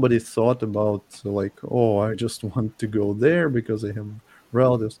 and nobody thought about like, oh, I just want to go there because I have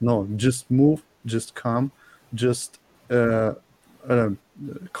relatives. No, just move, just come, just uh, uh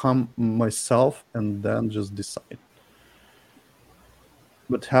come myself, and then just decide.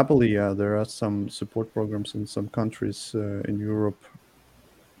 But happily, yeah, there are some support programs in some countries in Europe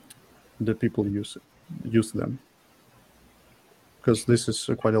that people use them, because this is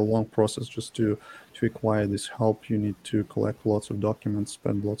quite a long process. Just to acquire this help, you need to collect lots of documents,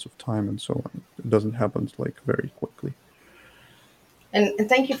 spend lots of time, and so on. It doesn't happen like very quickly. And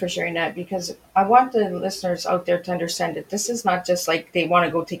thank you for sharing that, because I want the listeners out there to understand that this is not just like they want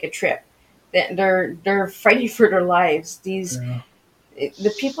to go take a trip. They're fighting for their lives. Yeah.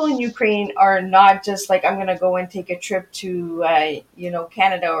 The people in Ukraine are not just like, I'm gonna go and take a trip to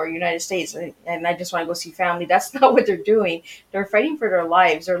Canada or United States and I just want to go see family. That's not what they're doing. They're fighting for their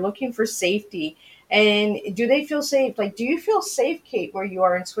lives. They're looking for safety. And do they feel safe? Like, do you feel safe, Kate, where you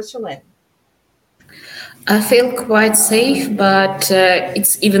are in Switzerland? I feel quite safe, but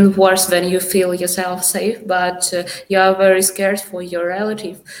it's even worse when you feel yourself safe, but you are very scared for your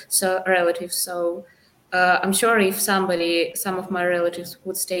relatives. So I'm sure if some of my relatives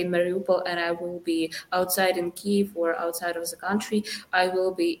would stay in Mariupol and I will be outside in Kiev or outside of the country, I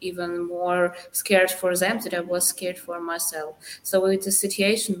will be even more scared for them than I was scared for myself. So it's a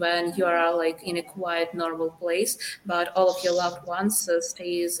situation when you are like in a quiet, normal place, but all of your loved ones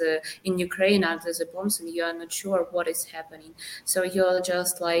stays in Ukraine under the bombs, and you are not sure what is happening. So you're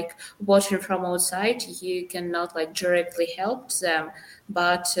just like watching from outside. You cannot like directly help them,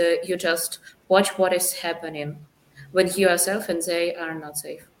 but you just watch what is happening when you yourself and they are not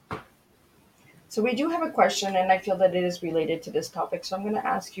safe. So we do have a question, and I feel that it is related to this topic. So I'm going to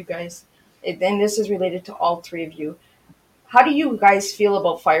ask you guys, and this is related to all three of you. How do you guys feel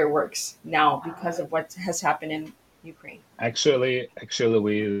about fireworks now because of what has happened in Ukraine? Actually,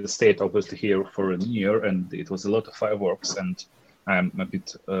 we stayed obviously here for a New Year, and it was a lot of fireworks. And I'm a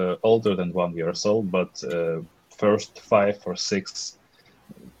bit older than 1 year old, but first 5 or 6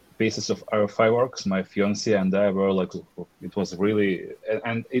 pieces of our fireworks, my fiance and I were like, it was really,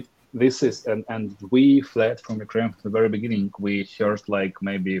 and it this is and we fled from Ukraine from the very beginning. We heard like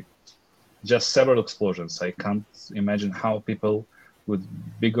maybe just several explosions. I can't imagine how people with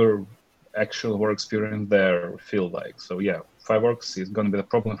bigger actual war experience there feel like. So yeah, fireworks is going to be the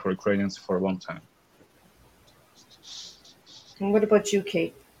problem for Ukrainians for a long time. And what about you,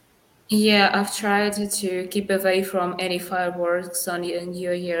 Kate? Yeah, I've tried to keep away from any fireworks on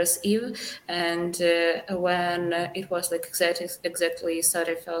New Year's Eve, and when it was like exactly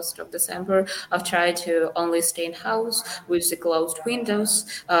 31st of December, I've tried to only stay in house with the closed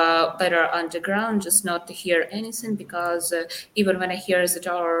windows, better underground, just not to hear anything, because even when I hear the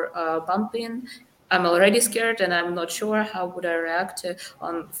door bumping, I'm already scared and I'm not sure how would I react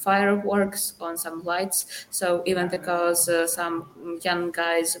on fireworks, on some lights. So even because some young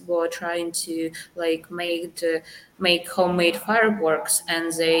guys were trying to like make homemade fireworks,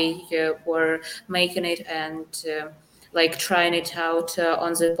 and they were making it and like trying it out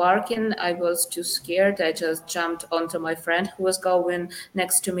on the parking. I was too scared. I just jumped onto my friend who was going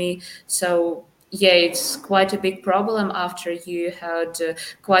next to me. So yeah, it's quite a big problem after you had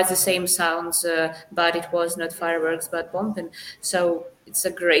quite the same sounds, but it was not fireworks but bombing. So it's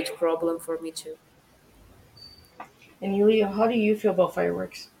a great problem for me too. And Yulia, how do you feel about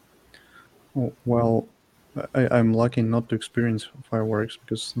fireworks? Oh, well, I'm lucky not to experience fireworks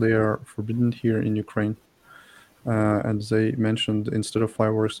because they are forbidden here in Ukraine. And they mentioned instead of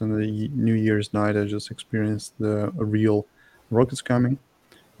fireworks on the New Year's night, I just experienced the real rockets coming.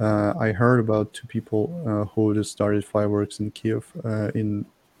 I heard about two people who just started fireworks in Kiev in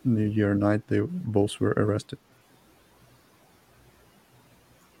New Year night. They both were arrested.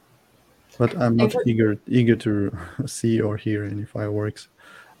 But I'm And not for eager to see or hear any fireworks.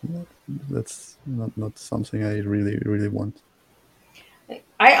 That's not something I really want.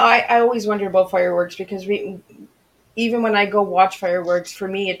 I always wonder about fireworks because even when I go watch fireworks, for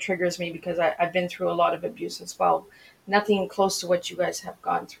me it triggers me because I've been through a lot of abuse as well. Nothing close to what you guys have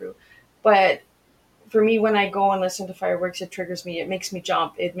gone through, but for me, when I go and listen to fireworks, it triggers me. It makes me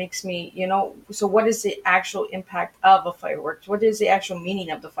jump. It makes me, So, what is the actual impact of a firework? What is the actual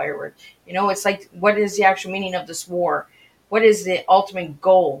meaning of the firework? It's like, what is the actual meaning of this war? What is the ultimate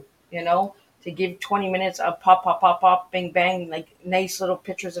goal? To give 20 minutes of pop, pop, pop, pop, bang, bang, like nice little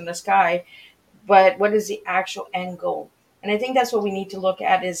pictures in the sky, but what is the actual end goal? And I think that's what we need to look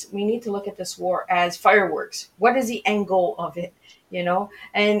at is we need to look at this war as fireworks. What is the end goal of it?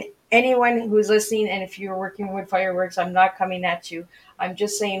 And anyone who's listening, and if you're working with fireworks, I'm not coming at you. I'm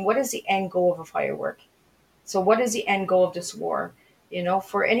just saying, what is the end goal of a firework? So, what is the end goal of this war?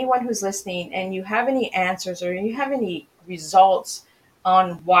 For anyone who's listening and you have any answers or you have any results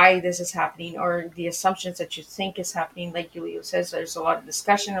on why this is happening or the assumptions that you think is happening, like Julio says, there's a lot of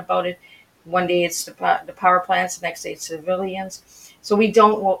discussion about it. One day it's the power plants, the next day it's civilians. So we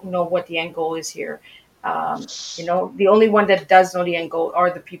don't know what the end goal is here. The only one that does know the end goal are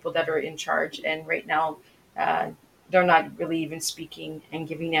the people that are in charge. And right now, uh, they're not really even speaking and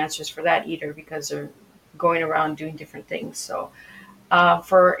giving answers for that either because they're going around doing different things. So,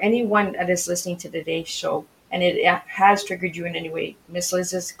 for anyone that is listening to today's show and it has triggered you in any way, Miss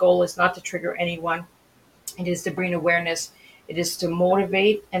Liz's goal is not to trigger anyone. It is to bring awareness. It is to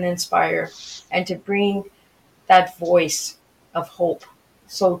motivate and inspire and to bring that voice of hope.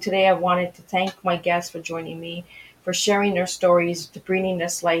 So today I wanted to thank my guests for joining me, for sharing their stories, to bringing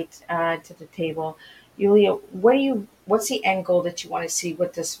this light to the table. Yulia, what's the end goal that you want to see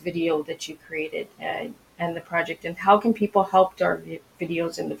with this video that you created and the project, and how can people help our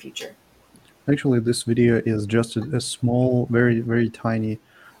videos in the future? Actually, this video is just a small, very tiny,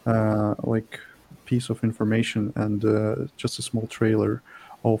 like piece of information and just a small trailer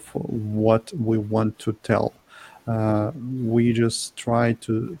of what we want to tell. We just try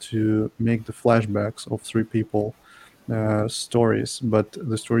to make the flashbacks of three people stories, but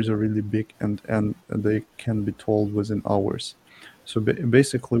the stories are really big and they can be told within hours. So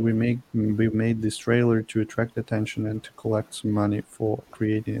basically, we made this trailer to attract attention and to collect some money for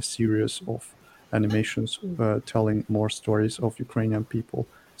creating a series of animations telling more stories of Ukrainian people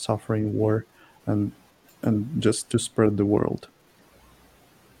suffering war and just to spread the world.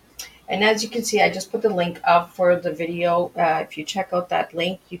 And as you can see, I just put the link up for the video. If you check out that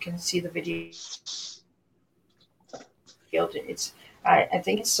link, you can see the video. It's I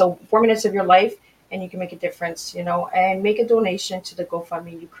think it's so 4 minutes of your life, and you can make a difference. And make a donation to the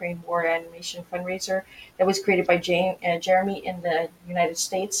GoFundMe Ukraine War Animation fundraiser that was created by Jeremy in the United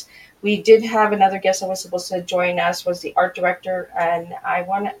States. We did have another guest that was supposed to join us was the art director, and I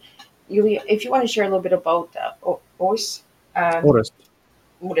want to, Yulia, if you want to share a little bit about Os, um, Forest.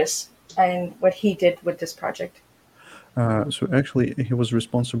 Udis and what he did with this project. So actually, he was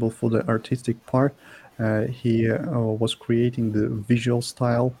responsible for the artistic part. He was creating the visual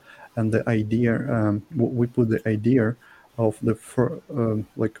style and the idea. We put the idea of the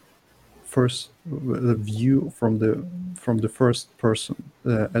like first the view from the first person.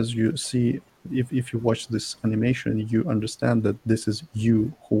 As you see, if you watch this animation, you understand that this is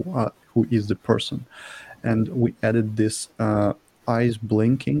you who is the person, and we added this eyes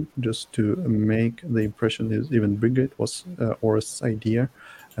blinking just to make the impression is even bigger. It was Orest's idea,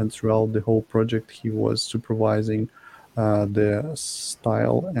 and throughout the whole project, he was supervising the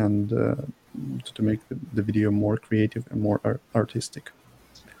style and to make the video more creative and more artistic.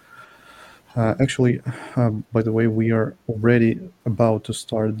 Actually, by the way, we are already about to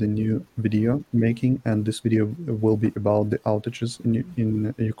start the new video making, and this video will be about the outages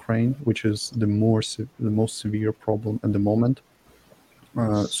in Ukraine, which is the most severe problem at the moment.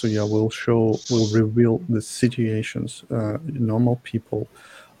 So yeah, we'll reveal the situations normal people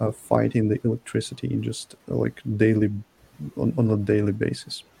fighting the electricity in just like daily on a daily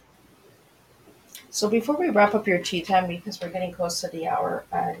basis. So before we wrap up your tea time, because we're getting close to the hour,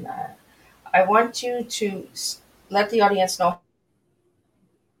 and I want you to let the audience know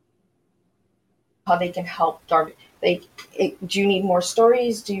how they can help Darby. Do you need more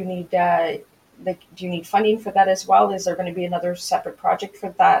stories? Do you need do you need funding for that as well? Is there going to be another separate project for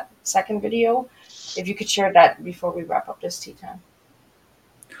that second video? If you could share that before we wrap up this tea time.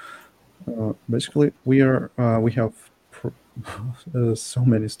 Basically, we have so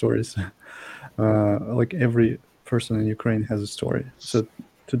many stories. Like every person in Ukraine has a story. So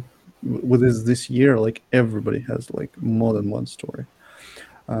to with this year, like everybody has like more than one story.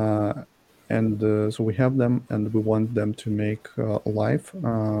 uh, and so we have them and we want them to make live.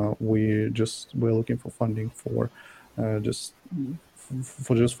 We're looking for funding just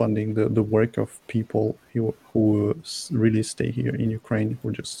for just funding the work of people who really stay here in Ukraine,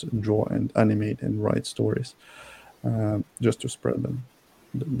 who just draw and animate and write stories, just to spread them.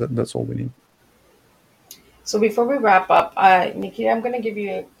 That's all we need. So before we wrap up, Nikita, I'm going to give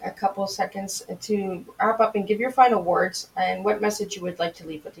you a couple seconds to wrap up and give your final words and what message you would like to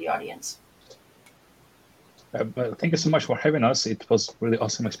leave with the audience. But thank you so much for having us. It was really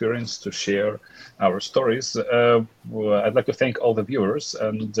awesome experience to share our stories. Well, I'd like to thank all the viewers,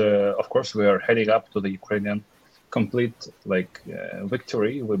 and of course, we are heading up to the Ukrainian complete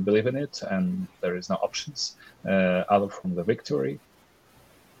victory. We believe in it, and there is no options other from the victory.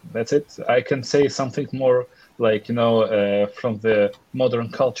 That's it. I can say something more from the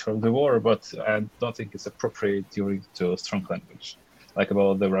modern culture of the war, but I don't think it's appropriate during to strong language, like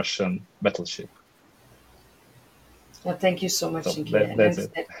about the Russian battleship. Well, thank you so much, So Nikita, that's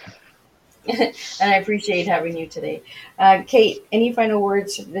it. and I appreciate having you today. Kate, any final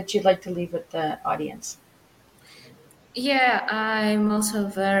words that you'd like to leave with the audience? Yeah, I'm also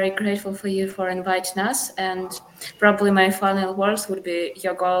very grateful for you for inviting us. And probably my final words would be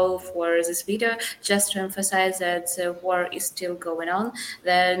your goal for this video, just to emphasize that the war is still going on,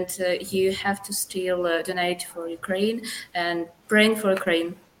 that you have to still donate for Ukraine and praying for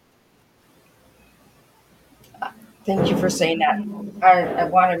Ukraine. Thank you for saying that. I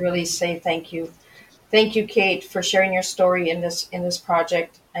want to really say thank you. Thank you, Kate, for sharing your story in this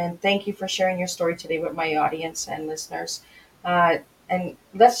project, and thank you for sharing your story today with my audience and listeners. Uh, and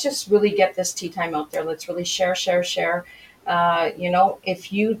let's just really get this tea time out there. Let's really share, share, share.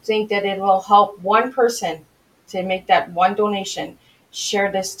 If you think that it will help one person to make that one donation,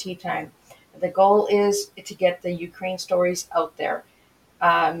 share this tea time. The goal is to get the Ukraine stories out there.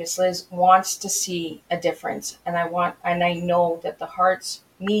 Miss Liz wants to see a difference, and I know that the hearts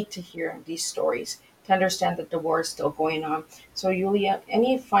need to hear these stories to understand that the war is still going on. So, Yulia,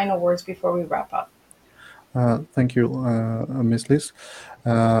 any final words before we wrap up? Thank you, Miss Liz.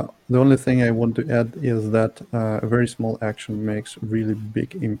 The only thing I want to add is that a very small action makes really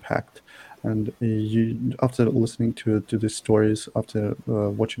big impact. And after listening to these stories, after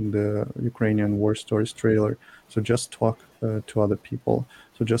watching the Ukrainian war stories trailer, so just talk to other people.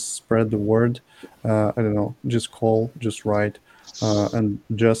 So just spread the word. I don't know, just call, just write, and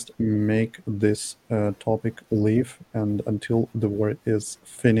just make this topic live. And until the war is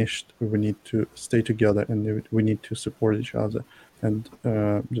finished, we need to stay together and we need to support each other and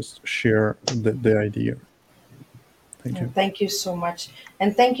just share the idea. Thank Yeah, you. thank you so much.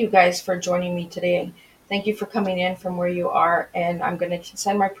 And thank you guys for joining me today. Thank you for coming in from where you are. And I'm going to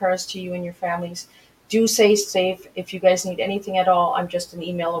send my prayers to you and your families. Do stay safe. If you guys need anything at all, I'm just an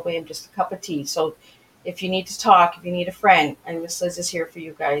email away. I'm just a cup of tea. So if you need to talk, if you need a friend, and Miss Liz is here for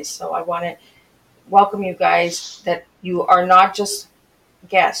you guys. So I want to welcome you guys that you are not just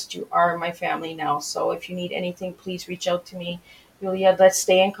guests, you are my family now. So if you need anything, please reach out to me. Julia, let's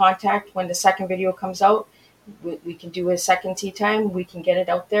stay in contact. When the second video comes out, we can do a second tea time. We can get it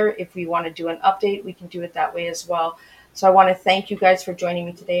out there. If we want to do an update, we can do it that way as well. So I want to thank you guys for joining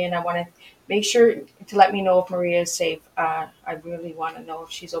me today, and I want to make sure to let me know if Maria is safe. I really want to know if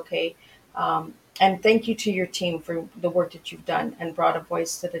she's okay. And thank you to your team for the work that you've done and brought a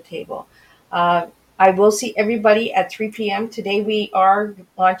voice to the table. Uh, I will see everybody at 3 p.m. Today we are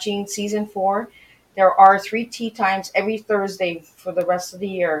launching season 4. There are 3 tea times every Thursday for the rest of the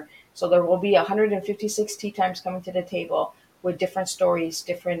year. So there will be 156 tea times coming to the table with different stories,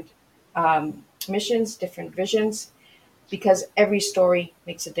 different missions, different visions, because every story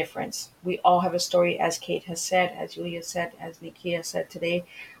makes a difference. We all have a story, as Kate has said, as Julia said, as Nikia said today.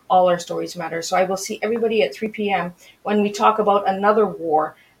 All our stories matter. So I will see everybody at 3 p.m. when we talk about another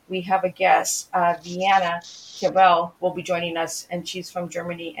war. we have a guest, Vienna Kibel, will be joining us, and she's from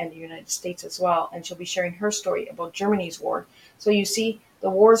Germany and the United States as well, and she'll be sharing her story about Germany's war. So you see, the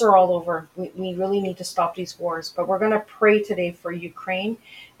wars are all over. We really need to stop these wars, but we're going to pray today for Ukraine,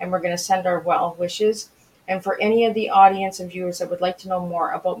 and we're going to send our well wishes. And for any of the audience and viewers that would like to know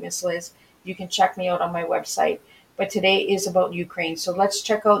more about Miss Liz, you can check me out on my website. But today is about Ukraine. So let's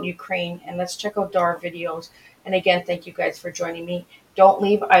check out Ukraine and let's check out Darvideos. And again, thank you guys for joining me. Don't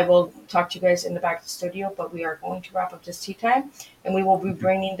leave. I will talk to you guys in the back of the studio, but we are going to wrap up this tea time. And we will be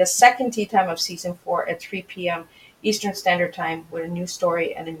bringing the second tea time of season 4 at 3 p.m. Eastern Standard Time with a new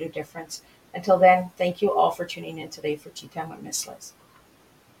story and a new difference. Until then, thank you all for tuning in today for Tea Time with Miss Liz.